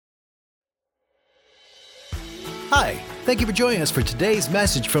Hi, thank you for joining us for today's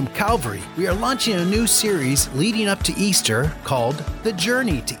message from Calvary. We are launching a new series leading up to Easter called The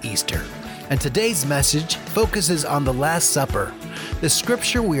Journey to Easter. And today's message focuses on the Last Supper. The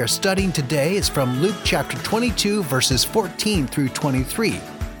scripture we are studying today is from Luke chapter 22, verses 14 through 23.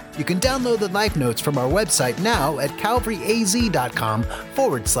 You can download the life notes from our website now at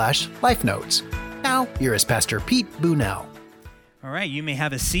calvaryaz.com/life notes. Now, here is Pastor Pete Bunnell. All right, you may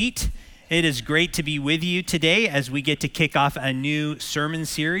have a seat. It is great to be with you today as we get to kick off a new sermon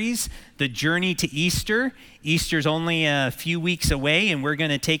series, The Journey to Easter. Easter's only a few weeks away, and we're going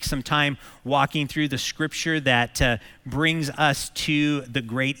to take some time walking through the scripture that brings us to the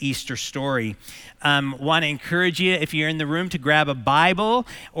great Easter story. Want to encourage you, if you're in the room, to grab a Bible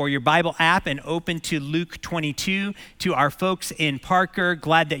or your Bible app and open to Luke 22. To our folks in Parker,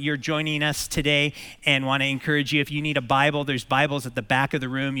 glad that you're joining us today, and want to encourage you, if you need a Bible, there's Bibles at the back of the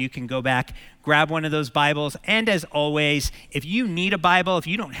room. You can go back, grab one of those Bibles. And as always, if you need a Bible, if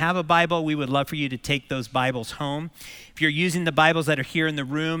you don't have a Bible, we would love for you to take those Bibles home. If you're using the Bibles that are here in the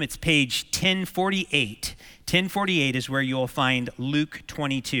room, it's page 1048. 1048 is where you'll find Luke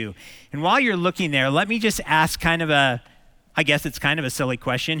 22. And while you're looking there, let me just ask I guess it's kind of a silly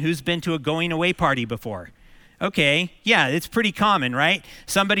question. Who's been to a going away party before? Okay, yeah, it's pretty common, right?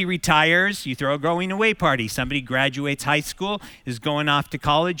 Somebody retires, you throw a going away party. Somebody graduates high school, is going off to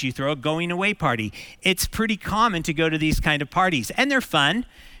college, you throw a going away party. It's pretty common to go to these kind of parties, and they're fun,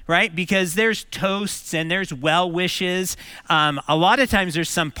 right? Because there's toasts and there's well wishes. A lot of times there's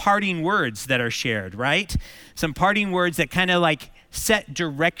some parting words that are shared, right? Some parting words that kind of like set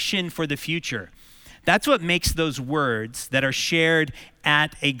direction for the future. That's what makes those words that are shared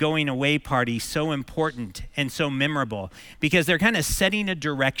at a going away party so important and so memorable, because they're kind of setting a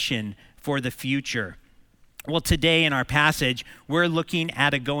direction for the future. Well, today in our passage, we're looking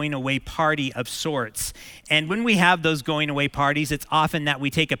at a going away party of sorts. And when we have those going away parties, it's often that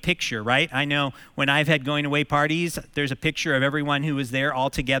we take a picture, right? I know when I've had going away parties, there's a picture of everyone who was there all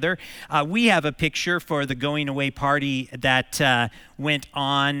together. We have a picture for the going away party that went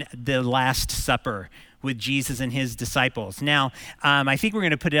on the Last Supper with Jesus and his disciples. Now, I think we're going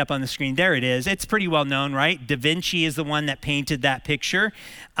to put it up on the screen. There it is. It's pretty well known, right? Da Vinci is the one that painted that picture.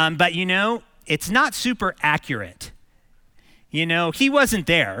 But you know, it's not super accurate. You know, he wasn't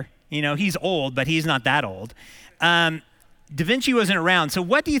there. You know, he's old, but he's not that old. Da Vinci wasn't around. So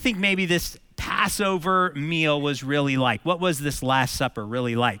what do you think maybe this Passover meal was really like? What was this Last Supper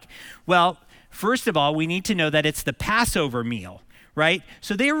really like? Well, first of all, we need to know that it's the Passover meal, right?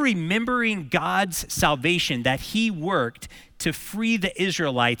 So they were remembering God's salvation, that he worked to free the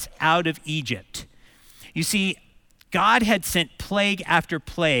Israelites out of Egypt. You see, God had sent plague after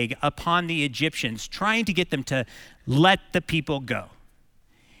plague upon the Egyptians, trying to get them to let the people go.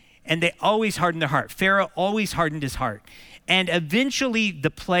 And they always hardened their heart. Pharaoh always hardened his heart. And eventually the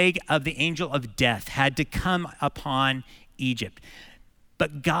plague of the angel of death had to come upon Egypt.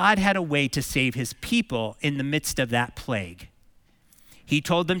 But God had a way to save his people in the midst of that plague. He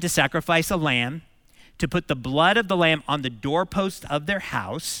told them to sacrifice a lamb, to put the blood of the lamb on the doorpost of their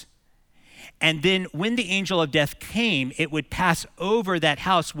house. And then when the angel of death came, it would pass over that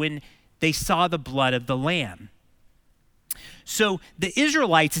house when they saw the blood of the lamb. So the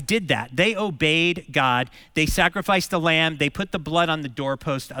Israelites did that. They obeyed God. They sacrificed the lamb. They put the blood on the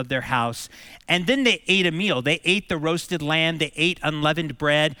doorpost of their house. And then they ate a meal. They ate the roasted lamb. They ate unleavened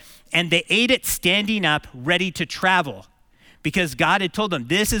bread. And they ate it standing up, ready to travel, because God had told them,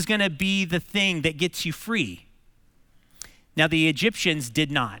 this is going to be the thing that gets you free. Now, the Egyptians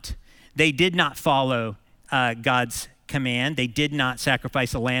did not. They did not follow God's command. They did not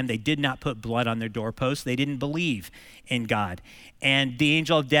sacrifice a lamb. They did not put blood on their doorposts. They didn't believe in God. And the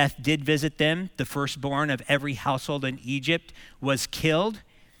angel of death did visit them. The firstborn of every household in Egypt was killed.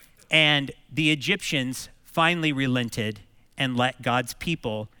 And the Egyptians finally relented and let God's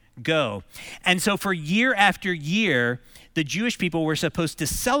people go. And so for year after year, the Jewish people were supposed to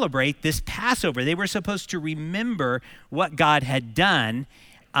celebrate this Passover. They were supposed to remember what God had done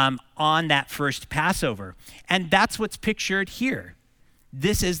on that first Passover. And that's what's pictured here.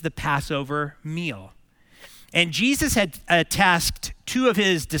 This is the Passover meal. And Jesus had tasked two of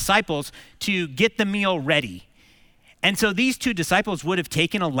his disciples to get the meal ready. And so these two disciples would have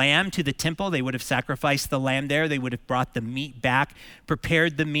taken a lamb to the temple. They would have sacrificed the lamb there. They would have brought the meat back,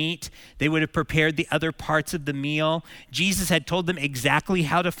 prepared the meat. They would have prepared the other parts of the meal. Jesus had told them exactly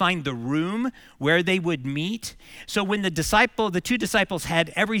how to find the room where they would meet. So when the two disciples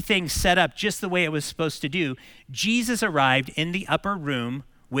had everything set up just the way it was supposed to do, Jesus arrived in the upper room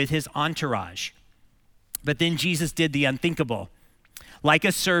with his entourage. But then Jesus did the unthinkable. Like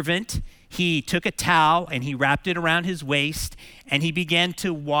a servant, he took a towel and he wrapped it around his waist, and he began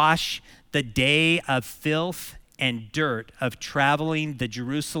to wash the day of filth and dirt of traveling the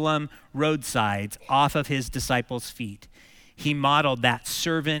Jerusalem roadsides off of his disciples' feet. He modeled that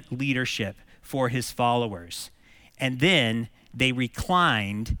servant leadership for his followers. And then they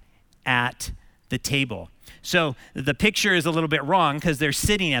reclined at the table. So the picture is a little bit wrong because they're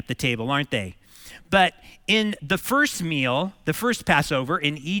sitting at the table, aren't they? But in the first meal, the first Passover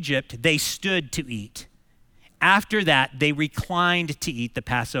in Egypt, they stood to eat. After that, they reclined to eat the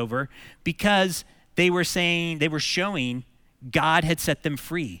Passover because they were showing God had set them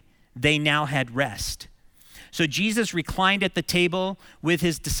free. They now had rest. So Jesus reclined at the table with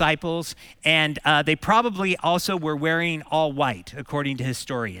his disciples, and they probably also were wearing all white, according to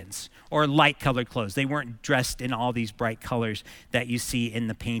historians, or light-colored clothes. They weren't dressed in all these bright colors that you see in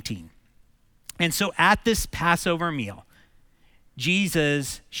the painting. And so at this Passover meal,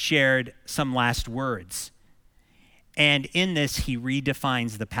 Jesus shared some last words. And in this, he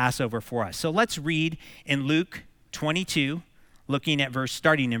redefines the Passover for us. So let's read in Luke 22,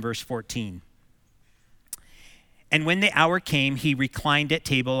 starting in verse 14. And when the hour came, he reclined at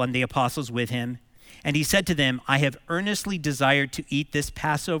table and the apostles with him. And he said to them, I have earnestly desired to eat this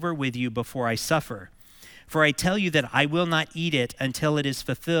Passover with you before I suffer. For I tell you that I will not eat it until it is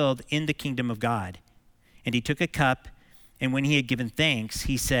fulfilled in the kingdom of God. And he took a cup, and when he had given thanks,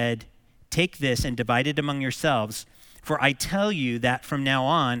 he said, take this and divide it among yourselves. For I tell you that from now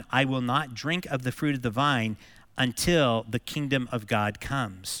on, I will not drink of the fruit of the vine until the kingdom of God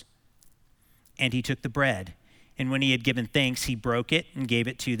comes. And he took the bread. And when he had given thanks, he broke it and gave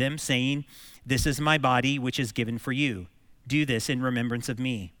it to them, saying, this is my body, which is given for you. Do this in remembrance of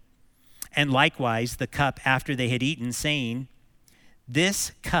me. And likewise, the cup after they had eaten, saying,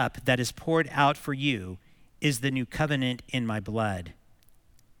 this cup that is poured out for you is the new covenant in my blood.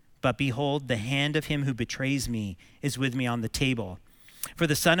 But behold, the hand of him who betrays me is with me on the table. For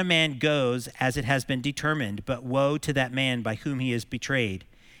the Son of Man goes as it has been determined, but woe to that man by whom he is betrayed.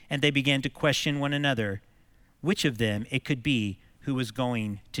 And they began to question one another, which of them it could be who was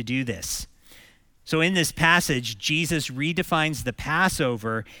going to do this. So in this passage, Jesus redefines the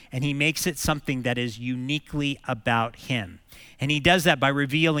Passover, and he makes it something that is uniquely about him. And he does that by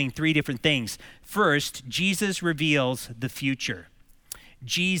revealing three different things. First, Jesus reveals the future.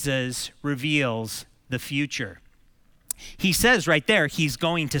 Jesus reveals the future. He says right there, he's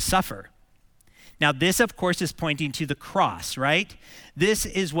going to suffer. Now, this, of course, is pointing to the cross, right? This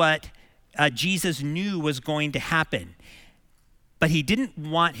is what Jesus knew was going to happen. But he didn't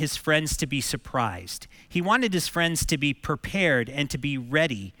want his friends to be surprised. He wanted his friends to be prepared and to be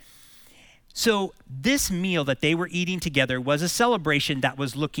ready. So this meal that they were eating together was a celebration that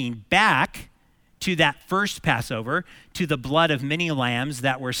was looking back to that first Passover, to the blood of many lambs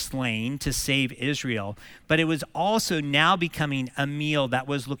that were slain to save Israel. But it was also now becoming a meal that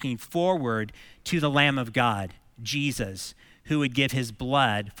was looking forward to the Lamb of God, Jesus, who would give his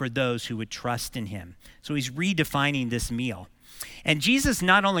blood for those who would trust in him. So he's redefining this meal. And Jesus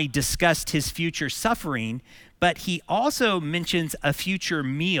not only discussed his future suffering, but he also mentions a future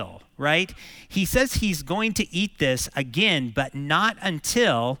meal, right? He says he's going to eat this again, but not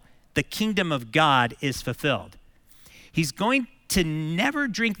until the kingdom of God is fulfilled. He's going to never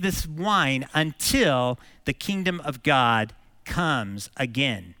drink this wine until the kingdom of God comes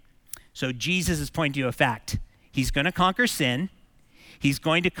again. So Jesus is pointing to a fact. He's going to conquer sin. He's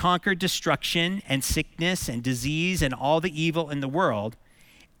going to conquer destruction and sickness and disease and all the evil in the world.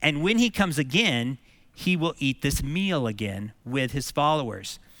 And when he comes again, he will eat this meal again with his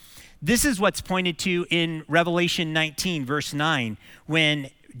followers. This is what's pointed to in Revelation 19, verse 9, when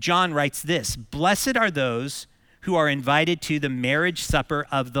John writes this, blessed are those who are invited to the marriage supper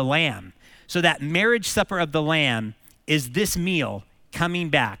of the Lamb. So that marriage supper of the Lamb is this meal coming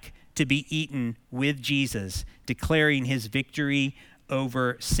back to be eaten with Jesus, declaring his victory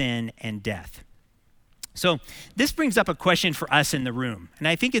over sin and death. So this brings up a question for us in the room, and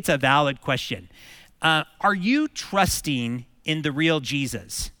I think it's a valid question. Are you trusting in the real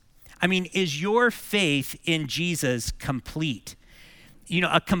Jesus? I mean, is your faith in Jesus complete? You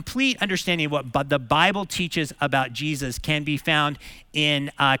know, a complete understanding of what the Bible teaches about Jesus can be found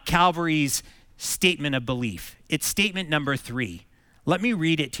in Calvary's statement of belief. It's statement number 3. Let me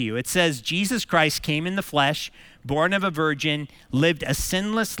read it to you. It says, Jesus Christ came in the flesh, born of a virgin, lived a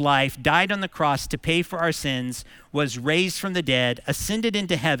sinless life, died on the cross to pay for our sins, was raised from the dead, ascended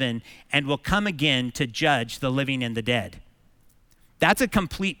into heaven, and will come again to judge the living and the dead. That's a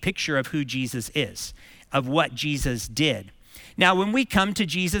complete picture of who Jesus is, of what Jesus did. Now, when we come to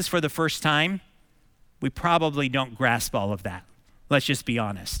Jesus for the first time, we probably don't grasp all of that. Let's just be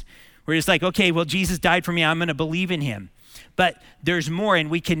honest. We're just like, okay, well, Jesus died for me. I'm going to believe in him. But there's more, and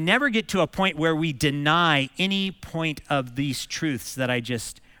we can never get to a point where we deny any point of these truths that I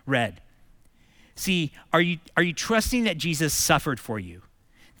just read. See, are you trusting that Jesus suffered for you?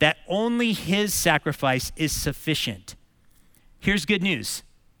 That only his sacrifice is sufficient? Here's good news.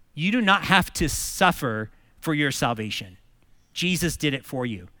 You do not have to suffer for your salvation. Jesus did it for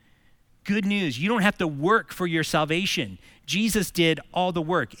you. Good news. You don't have to work for your salvation. Jesus did all the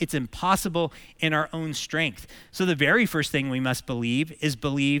work. It's impossible in our own strength. So the very first thing we must believe is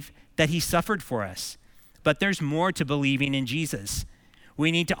believe that he suffered for us. But there's more to believing in Jesus.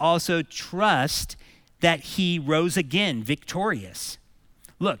 We need to also trust that he rose again victorious.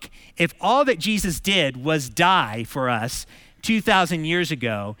 Look, if all that Jesus did was die for us 2,000 years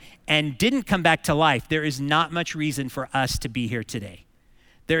ago and didn't come back to life, there is not much reason for us to be here today.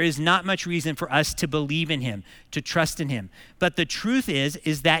 There is not much reason for us to believe in him, to trust in him. But the truth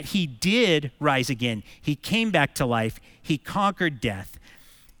is that he did rise again. He came back to life. He conquered death.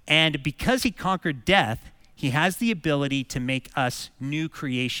 And because he conquered death, he has the ability to make us new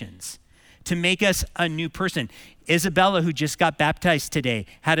creations, to make us a new person. Isabella, who just got baptized today,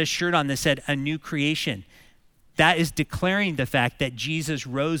 had a shirt on that said, "A new creation." That is declaring the fact that Jesus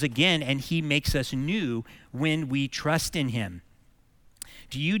rose again and he makes us new when we trust in him.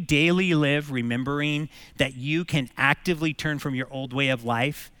 Do you daily live remembering that you can actively turn from your old way of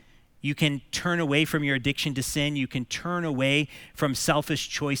life? You can turn away from your addiction to sin. You can turn away from selfish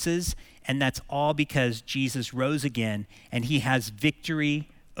choices. And that's all because Jesus rose again and he has victory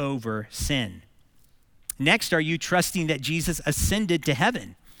over sin. Next, are you trusting that Jesus ascended to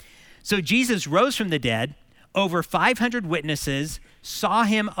heaven? So Jesus rose from the dead. Over 500 witnesses saw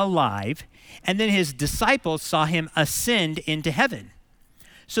him alive, and then his disciples saw him ascend into heaven.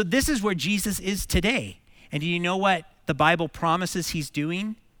 So this is where Jesus is today. And do you know what the Bible promises he's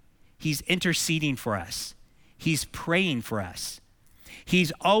doing? He's interceding for us. He's praying for us.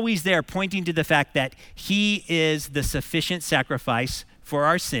 He's always there pointing to the fact that he is the sufficient sacrifice for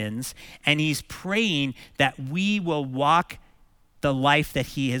our sins, and he's praying that we will walk the life that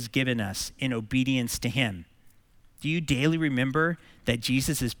he has given us in obedience to him. Do you daily remember that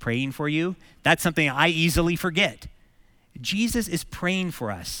Jesus is praying for you? That's something I easily forget. Jesus is praying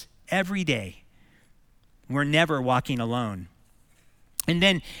for us every day. We're never walking alone. And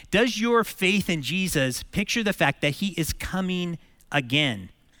then, does your faith in Jesus picture the fact that he is coming again?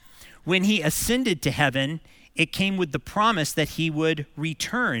 When he ascended to heaven, it came with the promise that he would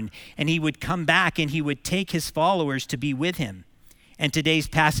return and he would come back and he would take his followers to be with him. And today's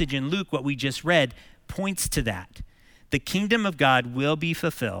passage in Luke, what we just read, points to that. The kingdom of God will be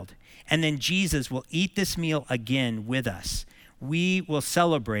fulfilled, and then Jesus will eat this meal again with us. We will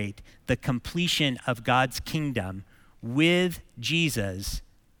celebrate the completion of God's kingdom with Jesus,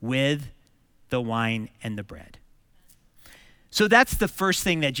 with the wine and the bread. So that's the first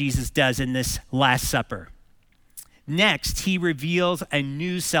thing that Jesus does in this Last Supper. Next, he reveals a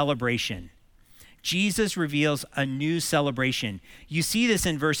new celebration. Jesus reveals a new celebration. You see this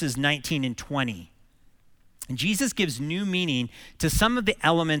in verses 19 and 20. And Jesus gives new meaning to some of the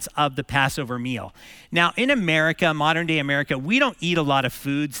elements of the Passover meal. Now, in America, modern day America, we don't eat a lot of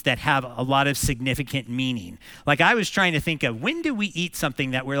foods that have a lot of significant meaning. Like I was trying to think of, when do we eat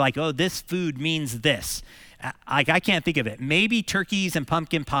something that we're like, oh, this food means this? I can't think of it. Maybe turkeys and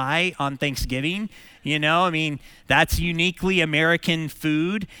pumpkin pie on Thanksgiving. You know, I mean, that's uniquely American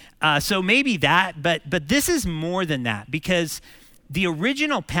food. So maybe that, but this is more than that, because the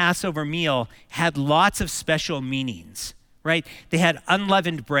original Passover meal had lots of special meanings, right? They had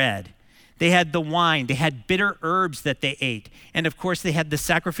unleavened bread. They had the wine. They had bitter herbs that they ate. And of course, they had the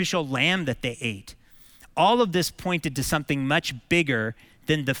sacrificial lamb that they ate. All of this pointed to something much bigger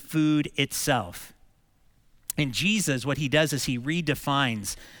than the food itself. And Jesus, what he does is he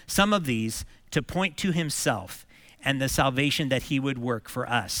redefines some of these to point to himself and the salvation that he would work for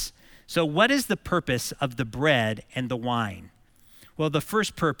us. So what is the purpose of the bread and the wine? Well, the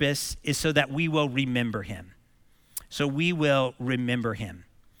first purpose is so that we will remember him. So we will remember him.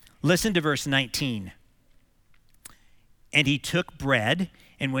 Listen to verse 19. And he took bread,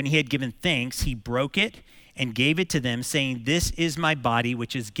 and when he had given thanks, he broke it and gave it to them, saying, "This is my body,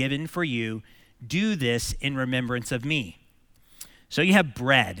 which is given for you. Do this in remembrance of me." So you have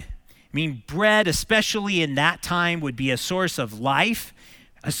bread. I mean, bread, especially in that time, would be a source of life,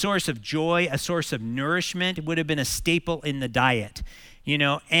 a source of joy, a source of nourishment. It would have been a staple in the diet, you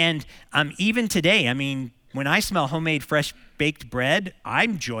know. And even today, I mean, when I smell homemade fresh baked bread,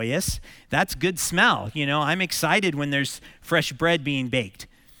 I'm joyous. That's good smell, you know. I'm excited when there's fresh bread being baked.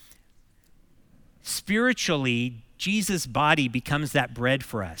 Spiritually, Jesus' body becomes that bread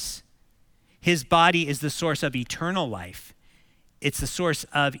for us. His body is the source of eternal life. It's the source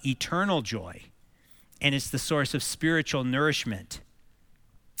of eternal joy, and it's the source of spiritual nourishment.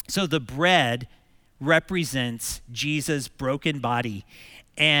 So the bread represents Jesus' broken body,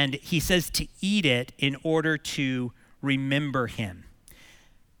 and he says to eat it in order to remember him.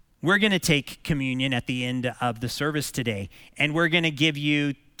 We're going to take communion at the end of the service today, and we're going to give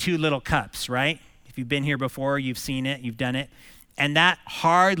you 2 little cups, right? If you've been here before, you've seen it, you've done it. And that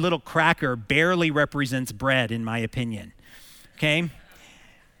hard little cracker barely represents bread, in my opinion, okay?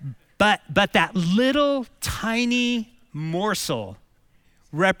 But that little tiny morsel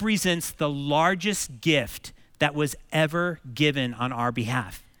represents the largest gift that was ever given on our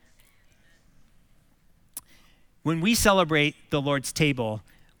behalf. When we celebrate the Lord's table,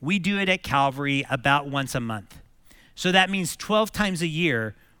 we do it at Calvary about once a month. So that means 12 times a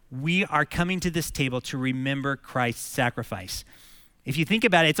year, we are coming to this table to remember Christ's sacrifice. If you think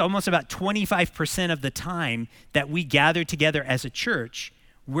about it, it's almost about 25% of the time that we gather together as a church,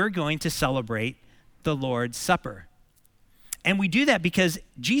 we're going to celebrate the Lord's Supper. And we do that because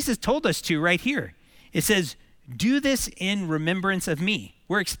Jesus told us to right here. It says, do this in remembrance of me.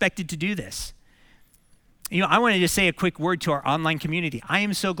 We're expected to do this. I wanted to say a quick word to our online community. I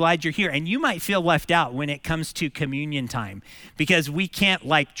am so glad you're here. And you might feel left out when it comes to communion time because we can't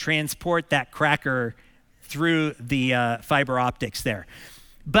transport that cracker through the fiber optics there.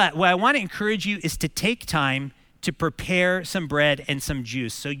 But what I want to encourage you is to take time to prepare some bread and some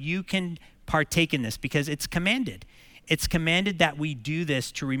juice so you can partake in this because it's commanded. It's commanded that we do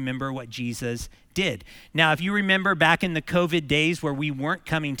this to remember what Jesus did. Now, if you remember back in the COVID days where we weren't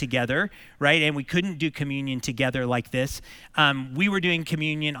coming together, right, and we couldn't do communion together like this, we were doing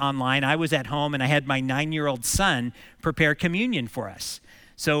communion online. I was at home and I had my 9-year-old son prepare communion for us.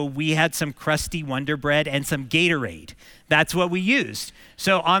 So we had some crusty Wonder Bread and some Gatorade. That's what we used.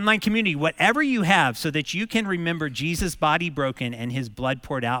 So online community, whatever you have so that you can remember Jesus' body broken and his blood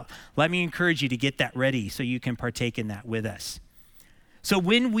poured out, let me encourage you to get that ready so you can partake in that with us. So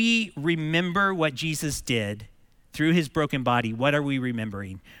when we remember what Jesus did through his broken body, what are we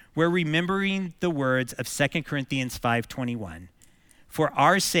remembering? We're remembering the words of 2 Corinthians 5:21. For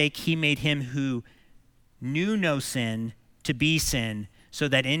our sake, he made him who knew no sin to be sin, so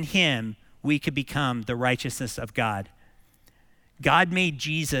that in him we could become the righteousness of God. God made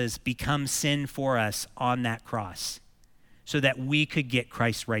Jesus become sin for us on that cross so that we could get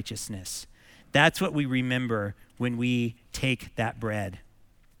Christ's righteousness. That's what we remember when we take that bread.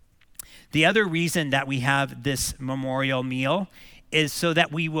 The other reason that we have this memorial meal is so that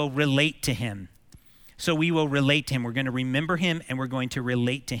we will relate to him. So we will relate to him. We're going to remember him and we're going to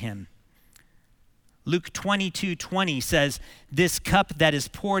relate to him. Luke 22:20 says, this cup that is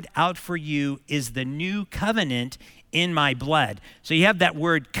poured out for you is the new covenant in my blood. So you have that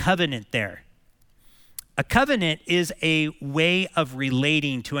word covenant there. A covenant is a way of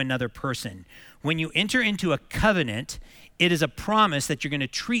relating to another person. When you enter into a covenant, it is a promise that you're going to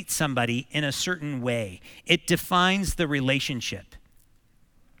treat somebody in a certain way. It defines the relationship.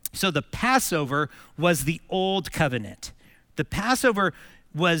 So the Passover was the old covenant. The Passover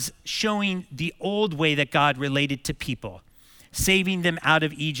was showing the old way that God related to people, saving them out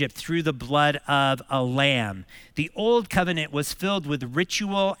of Egypt through the blood of a lamb. The old covenant was filled with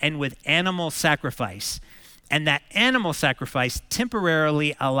ritual and with animal sacrifice. And that animal sacrifice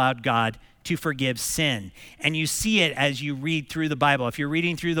temporarily allowed God to forgive sin. And you see it as you read through the Bible. If you're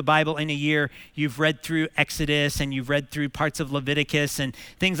reading through the Bible in a year, you've read through Exodus and you've read through parts of Leviticus and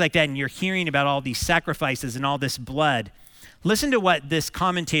things like that, and you're hearing about all these sacrifices and all this blood. Listen to what this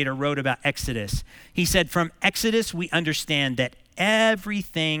commentator wrote about Exodus. He said, from Exodus, we understand that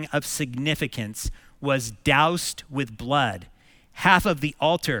everything of significance was doused with blood. Half of the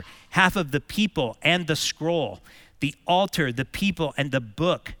altar, half of the people, and the scroll. The altar, the people, and the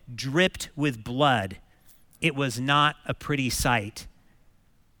book dripped with blood. It was not a pretty sight,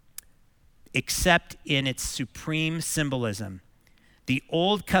 except in its supreme symbolism. The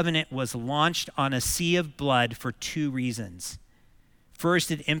old covenant was launched on a sea of blood for 2 reasons.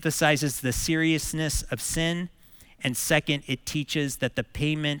 First, it emphasizes the seriousness of sin. And second, it teaches that the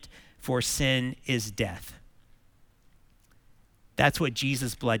payment for sin is death. That's what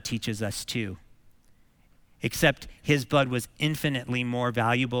Jesus' blood teaches us too. Except his blood was infinitely more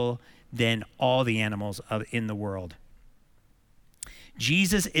valuable than all the animals in the world.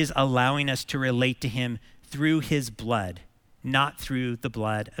 Jesus is allowing us to relate to him through his blood, not through the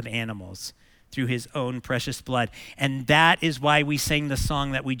blood of animals, through his own precious blood. And that is why we sang the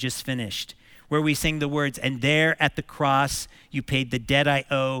song that we just finished, where we sing the words, and there at the cross, you paid the debt I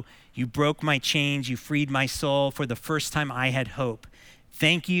owe. You broke my chains, you freed my soul. For the first time I had hope.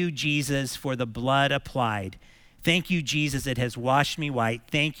 Thank you, Jesus, for the blood applied. Thank you, Jesus, it has washed me white.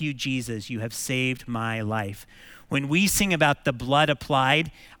 Thank you, Jesus, you have saved my life. When we sing about the blood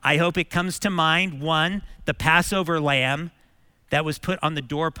applied, I hope it comes to mind, one, the Passover lamb that was put on the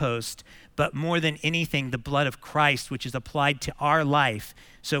doorpost, but more than anything, the blood of Christ, which is applied to our life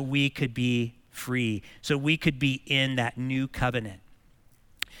so we could be free, so we could be in that new covenant.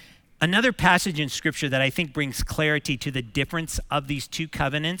 Another passage in Scripture that I think brings clarity to the difference of these two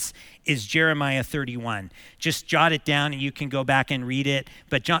covenants is Jeremiah 31. Just jot it down and you can go back and read it.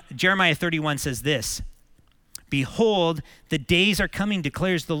 But Jeremiah 31 says this, "Behold, the days are coming,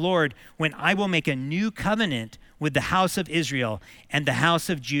 declares the Lord, when I will make a new covenant with the house of Israel and the house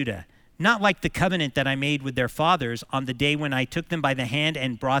of Judah, not like the covenant that I made with their fathers on the day when I took them by the hand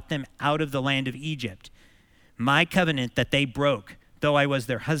and brought them out of the land of Egypt. My covenant that they broke, though I was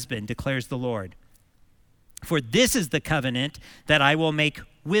their husband, declares the Lord. For this is the covenant that I will make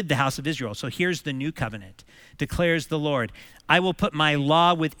with the house of Israel." So here's the new covenant, declares the Lord. "I will put my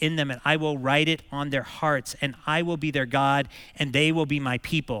law within them, and I will write it on their hearts, and I will be their God, and they will be my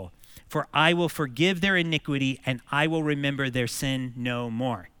people. For I will forgive their iniquity, and I will remember their sin no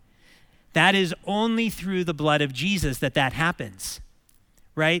more." That is only through the blood of Jesus that happens,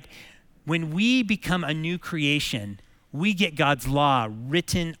 right? When we become a new creation, we get God's law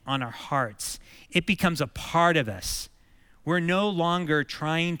written on our hearts. It becomes a part of us. We're no longer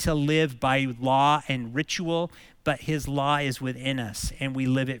trying to live by law and ritual, but his law is within us, and we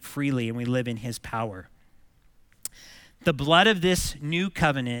live it freely, and we live in his power. The blood of this new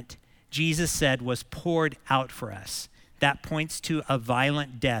covenant, Jesus said, was poured out for us. That points to a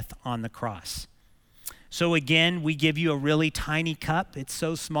violent death on the cross. So again, we give you a really tiny cup. It's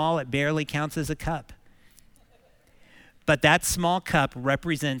so small, it barely counts as a cup. But that small cup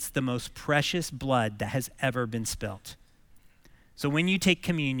represents the most precious blood that has ever been spilt. So when you take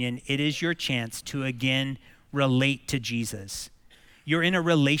communion, it is your chance to again relate to Jesus. You're in a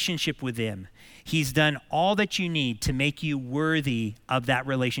relationship with him. He's done all that you need to make you worthy of that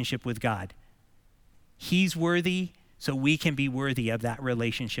relationship with God. He's worthy, so we can be worthy of that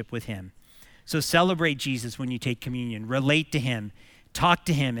relationship with him. So celebrate Jesus when you take communion. Relate to him, talk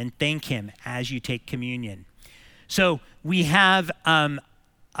to him, and thank him as you take communion. So we have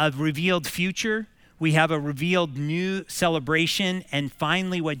a revealed future. We have a revealed new celebration. And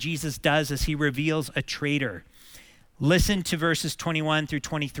finally, what Jesus does is he reveals a traitor. Listen to verses 21 through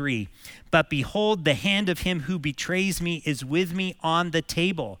 23. "But behold, the hand of him who betrays me is with me on the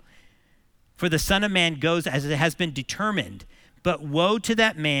table. For the Son of Man goes as it has been determined. But woe to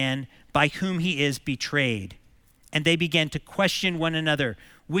that man by whom he is betrayed." And they began to question one another,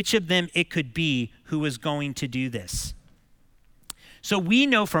 which of them it could be who was going to do this. So we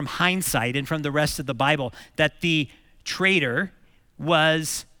know from hindsight and from the rest of the Bible that the traitor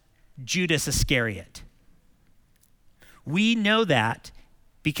was Judas Iscariot. We know that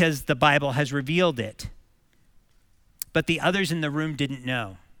because the Bible has revealed it. But the others in the room didn't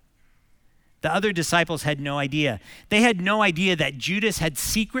know. The other disciples had no idea. They had no idea that Judas had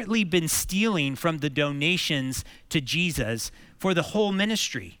secretly been stealing from the donations to Jesus for the whole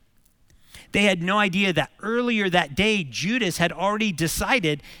ministry. They had no idea that earlier that day, Judas had already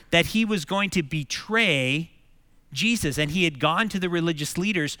decided that he was going to betray Jesus, and he had gone to the religious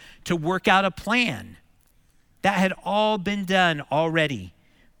leaders to work out a plan. That had all been done already,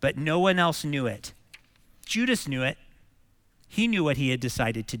 but no one else knew it. Judas knew it. He knew what he had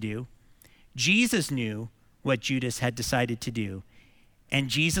decided to do. Jesus knew what Judas had decided to do, and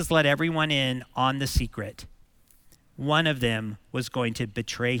Jesus let everyone in on the secret. One of them was going to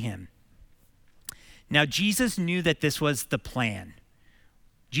betray him. Now, Jesus knew that this was the plan.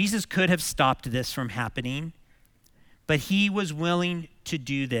 Jesus could have stopped this from happening, but he was willing to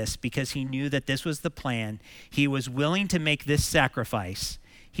do this because he knew that this was the plan. He was willing to make this sacrifice.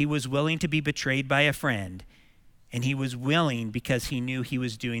 He was willing to be betrayed by a friend, and he was willing because he knew he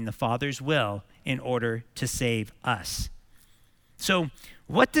was doing the Father's will in order to save us. So,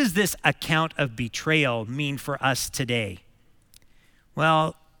 what does this account of betrayal mean for us today?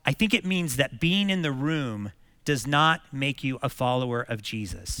 Well, I think it means that being in the room does not make you a follower of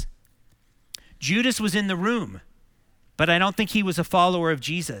Jesus. Judas was in the room, but I don't think he was a follower of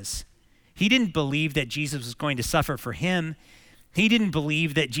Jesus. He didn't believe that Jesus was going to suffer for him. He didn't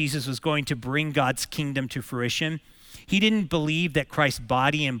believe that Jesus was going to bring God's kingdom to fruition. He didn't believe that Christ's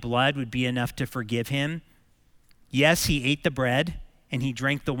body and blood would be enough to forgive him. Yes, he ate the bread and he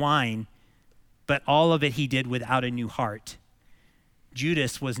drank the wine, but all of it he did without a new heart.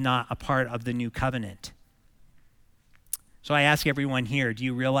 Judas was not a part of the new covenant. So I ask everyone here, do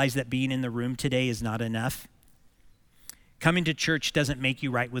you realize that being in the room today is not enough? Coming to church doesn't make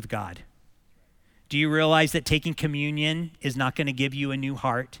you right with God. Do you realize that taking communion is not going to give you a new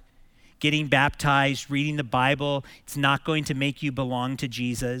heart? Getting baptized, reading the Bible, it's not going to make you belong to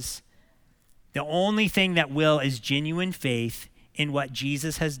Jesus. The only thing that will is genuine faith in what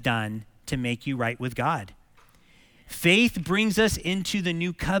Jesus has done to make you right with God. Faith brings us into the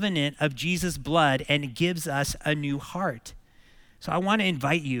new covenant of Jesus' blood and gives us a new heart. So I want to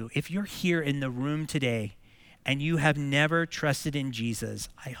invite you, if you're here in the room today and you have never trusted in Jesus,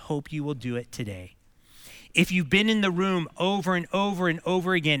 I hope you will do it today. If you've been in the room over and over and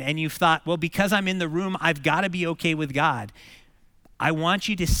over again and you've thought, well, because I'm in the room, I've got to be okay with God, I want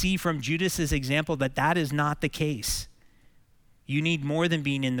you to see from Judas's example that that is not the case. You need more than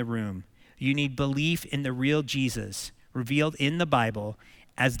being in the room. You need belief in the real Jesus revealed in the Bible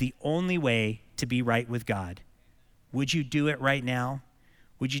as the only way to be right with God. Would you do it right now?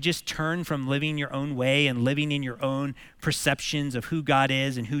 Would you just turn from living your own way and living in your own perceptions of who God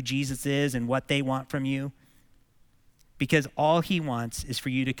is and who Jesus is and what they want from you? Because all he wants is for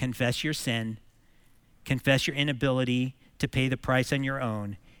you to confess your sin, confess your inability to pay the price on your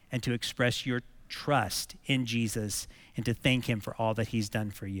own, and to express your trust in Jesus and to thank him for all that he's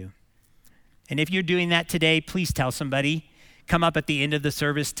done for you. And if you're doing that today, please tell somebody. Come up at the end of the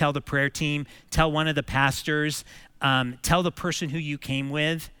service, tell the prayer team, tell one of the pastors, tell the person who you came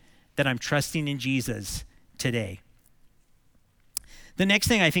with that I'm trusting in Jesus today. The next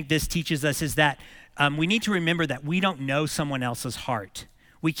thing I think this teaches us is that we need to remember that we don't know someone else's heart.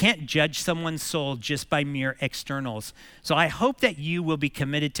 We can't judge someone's soul just by mere externals. So I hope that you will be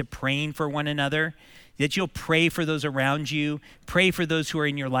committed to praying for one another, that you'll pray for those around you, pray for those who are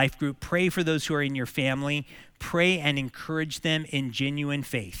in your life group, pray for those who are in your family, pray and encourage them in genuine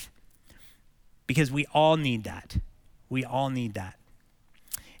faith. Because we all need that. We all need that.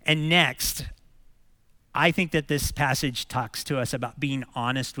 And next, I think that this passage talks to us about being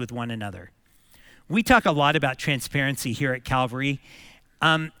honest with one another. We talk a lot about transparency here at Calvary.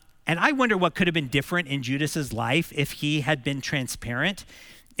 And I wonder what could have been different in Judas's life if he had been transparent,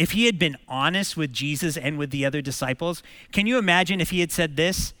 if he had been honest with Jesus and with the other disciples. Can you imagine if he had said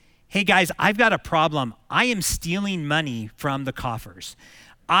this? Hey guys, I've got a problem. I am stealing money from the coffers.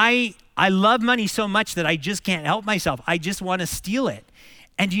 I love money so much that I just can't help myself. I just want to steal it.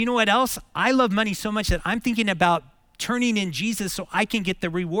 And do you know what else? I love money so much that I'm thinking about turning in Jesus so I can get the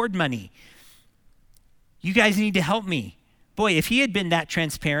reward money. You guys need to help me. Boy, if he had been that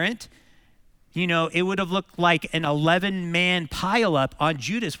transparent, it would have looked like an 11-man pileup on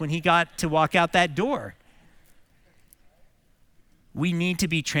Judas when he got to walk out that door. We need to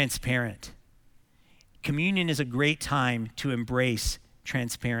be transparent. Communion is a great time to embrace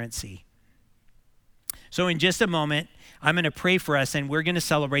transparency. So in just a moment, I'm going to pray for us and we're going to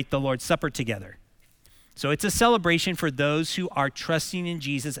celebrate the Lord's Supper together. So it's a celebration for those who are trusting in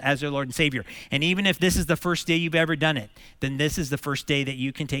Jesus as their Lord and Savior. And even if this is the first day you've ever done it, then this is the first day that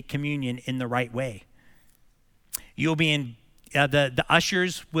you can take communion in the right way. You'll be in, the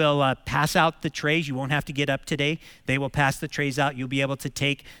ushers will pass out the trays. You won't have to get up today. They will pass the trays out. You'll be able to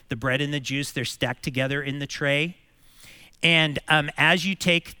take the bread and the juice. They're stacked together in the tray. And as you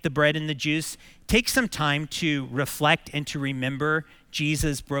take the bread and the juice, take some time to reflect and to remember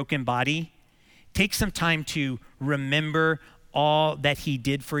Jesus' broken body. Take some time to remember all that he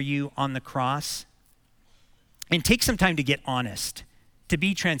did for you on the cross. And take some time to get honest, to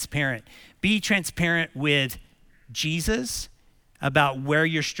be transparent. Be transparent with Jesus about where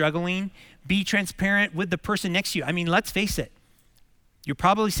you're struggling. Be transparent with the person next to you. I mean, let's face it. You're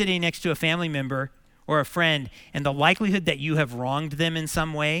probably sitting next to a family member or a friend, and the likelihood that you have wronged them in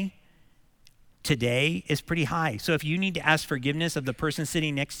some way today is pretty high. So if you need to ask forgiveness of the person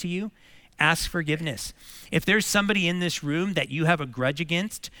sitting next to you, ask forgiveness. If there's somebody in this room that you have a grudge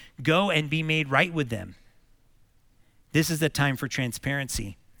against, go and be made right with them. This is the time for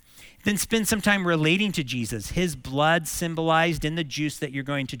transparency. Then spend some time relating to Jesus. His blood, symbolized in the juice that you're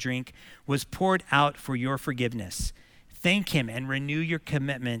going to drink, was poured out for your forgiveness. Thank him and renew your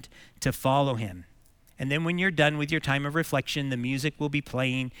commitment to follow him. And then when you're done with your time of reflection, the music will be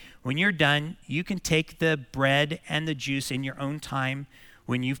playing. When you're done, you can take the bread and the juice in your own time,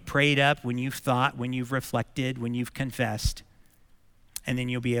 when you've prayed up, when you've thought, when you've reflected, when you've confessed. And then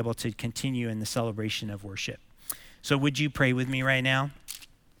you'll be able to continue in the celebration of worship. So would you pray with me right now?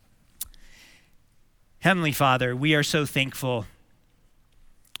 Heavenly Father, we are so thankful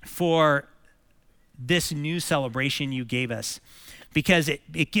for this new celebration you gave us, because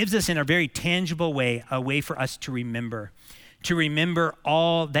it gives us in a very tangible way, a way for us to remember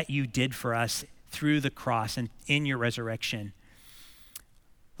all that you did for us through the cross and in your resurrection.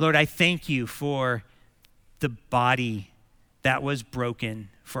 Lord, I thank you for the body that was broken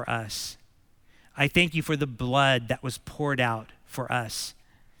for us. I thank you for the blood that was poured out for us.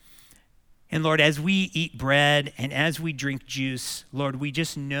 And Lord, as we eat bread and as we drink juice, Lord, we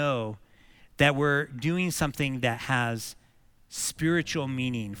just know that we're doing something that has spiritual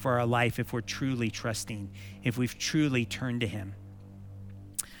meaning for our life if we're truly trusting, if we've truly turned to him.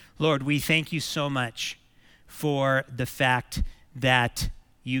 Lord, we thank you so much for the fact that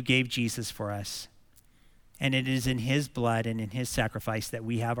you gave Jesus for us. And it is in his blood and in his sacrifice that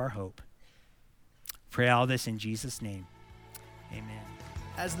we have our hope. Pray all this in Jesus' name. Amen.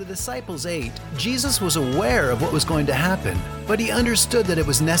 As the disciples ate, Jesus was aware of what was going to happen, but he understood that it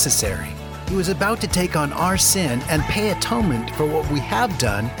was necessary. He was about to take on our sin and pay atonement for what we have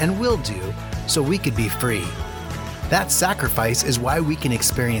done and will do so we could be free. That sacrifice is why we can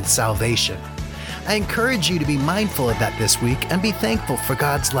experience salvation. I encourage you to be mindful of that this week and be thankful for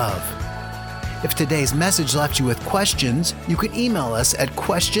God's love. If today's message left you with questions, you can email us at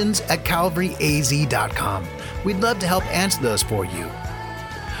questions@calvaryaz.com. We'd love to help answer those for you.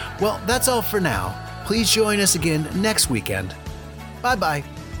 Well, that's all for now. Please join us again next weekend.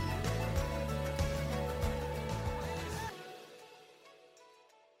 Bye-bye.